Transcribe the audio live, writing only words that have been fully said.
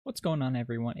What's going on,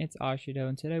 everyone? It's Ashido,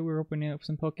 and today we're opening up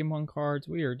some Pokemon cards.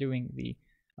 We are doing the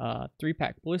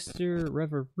 3-pack Blister,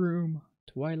 Rever Room,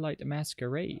 Twilight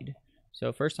Masquerade.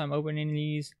 So first time opening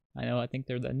these. I think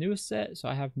they're the newest set, so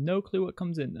I have no clue what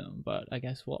comes in them, but I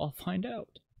guess we'll all find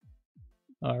out.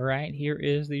 Alright, here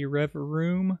is the Rever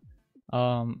Room.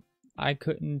 I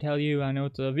couldn't tell you. I know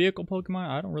it's a vehicle Pokemon.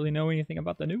 I don't really know anything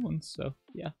about the new ones, so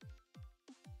yeah.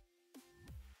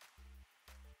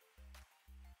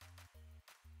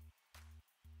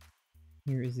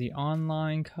 Here is the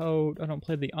online code. I don't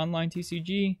play the online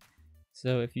TCG,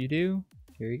 so if you do,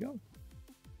 here you go.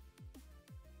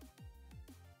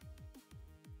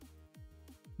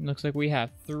 Looks like we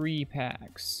have 3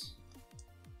 packs,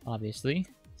 obviously.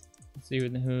 Let's see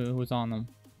who was on them.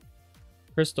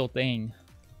 Crystal Thing.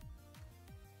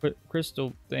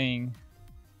 Crystal Thing.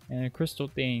 And a Crystal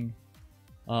Thing.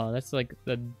 That's like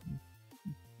the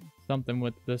something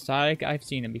with the side. I've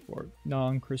seen it before.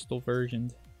 Non-crystal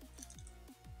versions.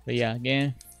 But yeah,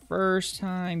 again, first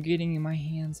time getting my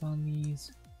hands on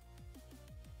these.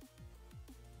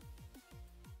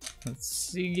 Let's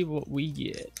see what we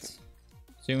get.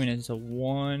 Assuming it's a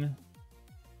 1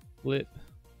 flip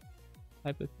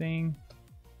type of thing.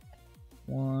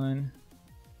 1.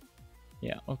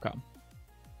 Yeah, okay.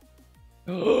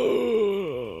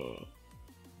 Oh!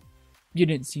 You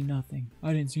didn't see nothing.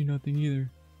 I didn't see nothing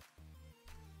either.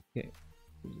 Okay,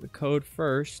 here's the code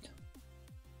first.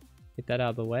 Get that out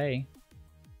of the way.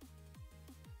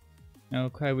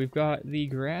 Okay, we've got the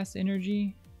grass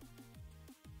energy.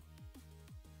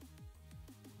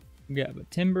 We have a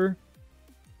timber.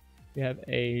 We have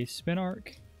a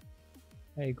Spinark,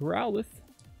 a Growlithe,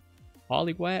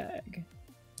 Poliwag,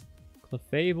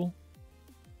 Clefable,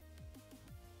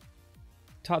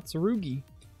 Tatsurugi,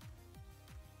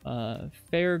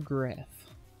 Fairgraph.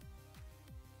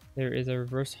 There is a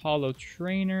reverse holo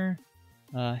trainer,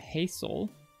 Hazel,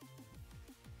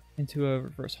 into a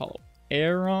reverse holo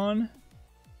Aeron.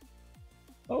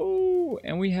 Oh,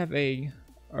 and we have a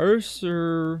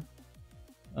Ursa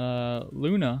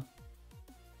Luna.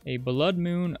 A Blood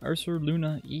Moon Ursa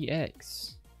Luna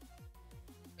EX.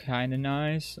 Kinda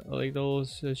nice. I like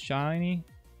those shiny.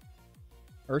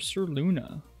 Ursa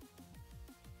Luna.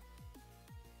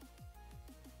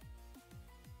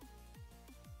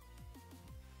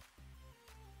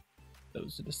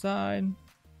 Those to the side.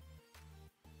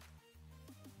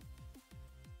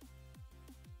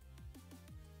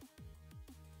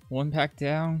 One pack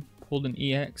down. Pulled an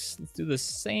EX. Let's do the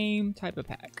same type of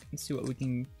pack and see what we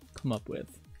can come up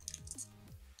with.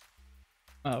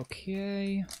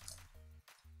 Okay.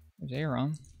 There's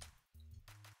Aeron.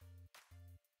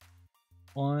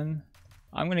 1.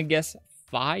 I'm gonna guess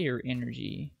fire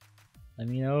energy. Let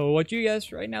me know what you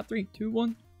guess right now. 3, 2,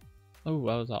 1. Oh,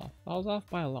 I was off. I was off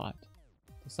by a lot.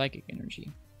 The psychic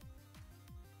energy.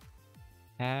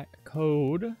 Pack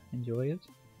code. Enjoy it.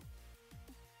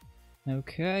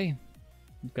 Okay.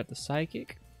 We've got the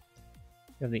psychic.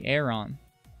 We have the Aeron.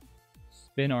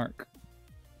 Spinark.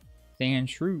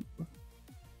 Sandshrew.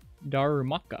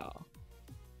 Darumaka.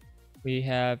 We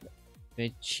have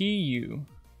the Chiyu.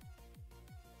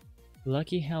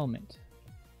 Lucky Helmet.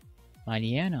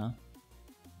 Mightyena.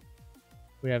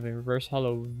 We have a reverse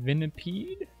holo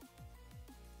Venipede.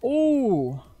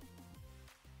 Oh!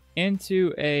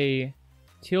 Into a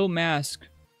Teal Mask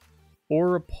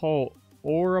Orapone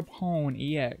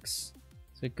EX.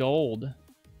 It's a gold.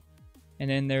 And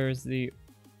then there's the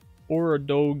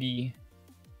Oradogi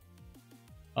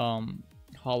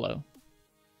holo.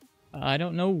 I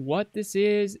don't know what this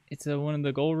is. It's one of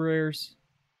the gold rares,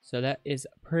 so that is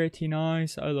pretty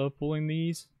nice. I love pulling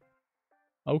these.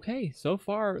 Okay, so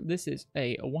far this is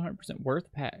a 100%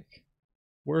 worth pack.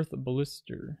 Worth a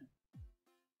blister.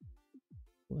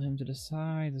 Pull him to the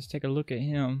side. Let's take a look at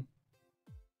him.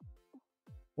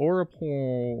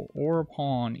 Orapone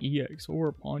EX.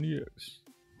 Orapone EX.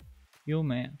 Heal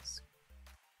Mask.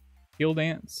 Heal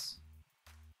Dance.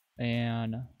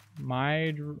 And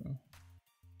Myrid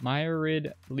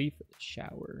Leaf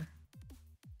Shower.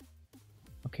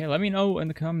 Okay, let me know in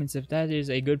the comments if that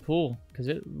is a good pull, because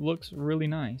it looks really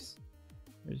nice.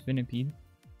 There's Venipede.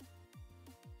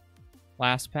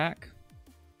 Last pack.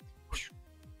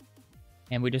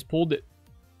 And we just pulled it.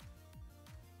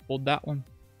 Pulled that one.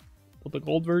 Pulled the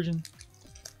gold version.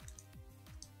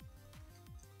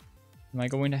 Am I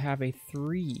going to have a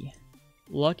 3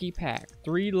 lucky pack?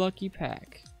 3 lucky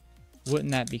pack. Wouldn't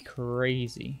that be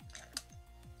crazy?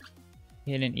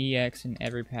 Hit an EX in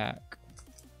every pack.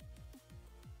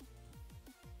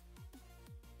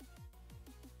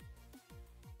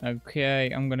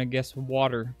 Okay, I'm gonna guess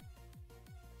water.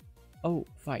 Oh,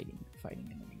 fighting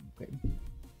enemy. Okay.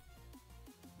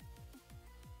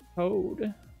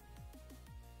 code.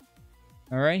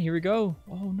 All right, here we go.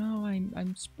 Oh no,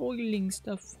 I'm spoiling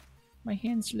stuff. My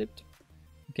hand slipped.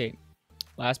 Okay,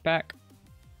 last pack.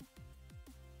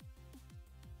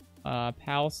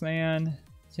 Palsand,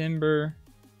 Timber,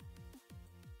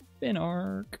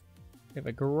 Spinark. We have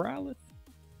a Growlithe.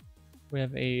 We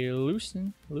have a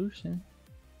Lucin,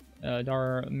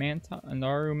 Darumana,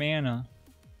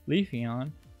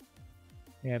 Leafeon.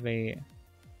 We have a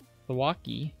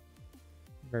Thwackey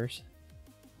reverse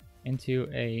into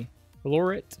a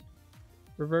Floret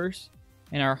reverse,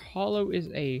 and our holo is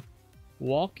a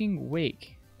Walking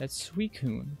Wake. That's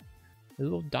Suicune, a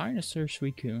little dinosaur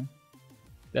Suicune.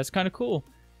 That's kind of cool.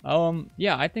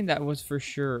 Yeah, I think that was for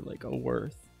sure like a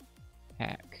worth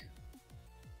pack.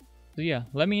 So yeah,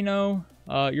 let me know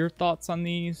your thoughts on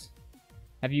these.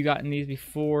 Have you gotten these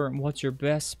before? What's your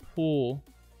best pull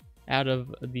out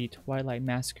of the Twilight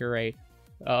Masquerade?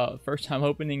 First time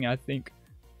opening, I think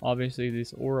obviously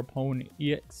this Orapone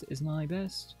EX is my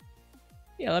best.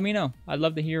 Yeah, let me know. I'd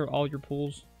love to hear all your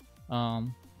pulls.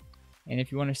 And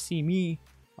if you want to see me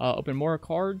open more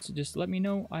cards, just let me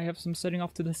know. I have some setting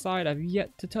off to the side I've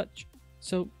yet to touch.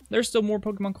 So there's still more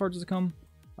Pokemon cards to come.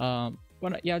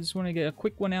 But yeah, I just want to get a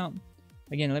quick one out.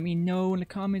 Again, let me know in the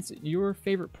comments your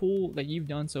favorite pull that you've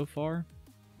done so far.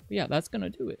 But yeah, that's gonna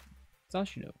do it. It's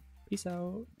Ashido. Peace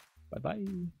out. Bye bye.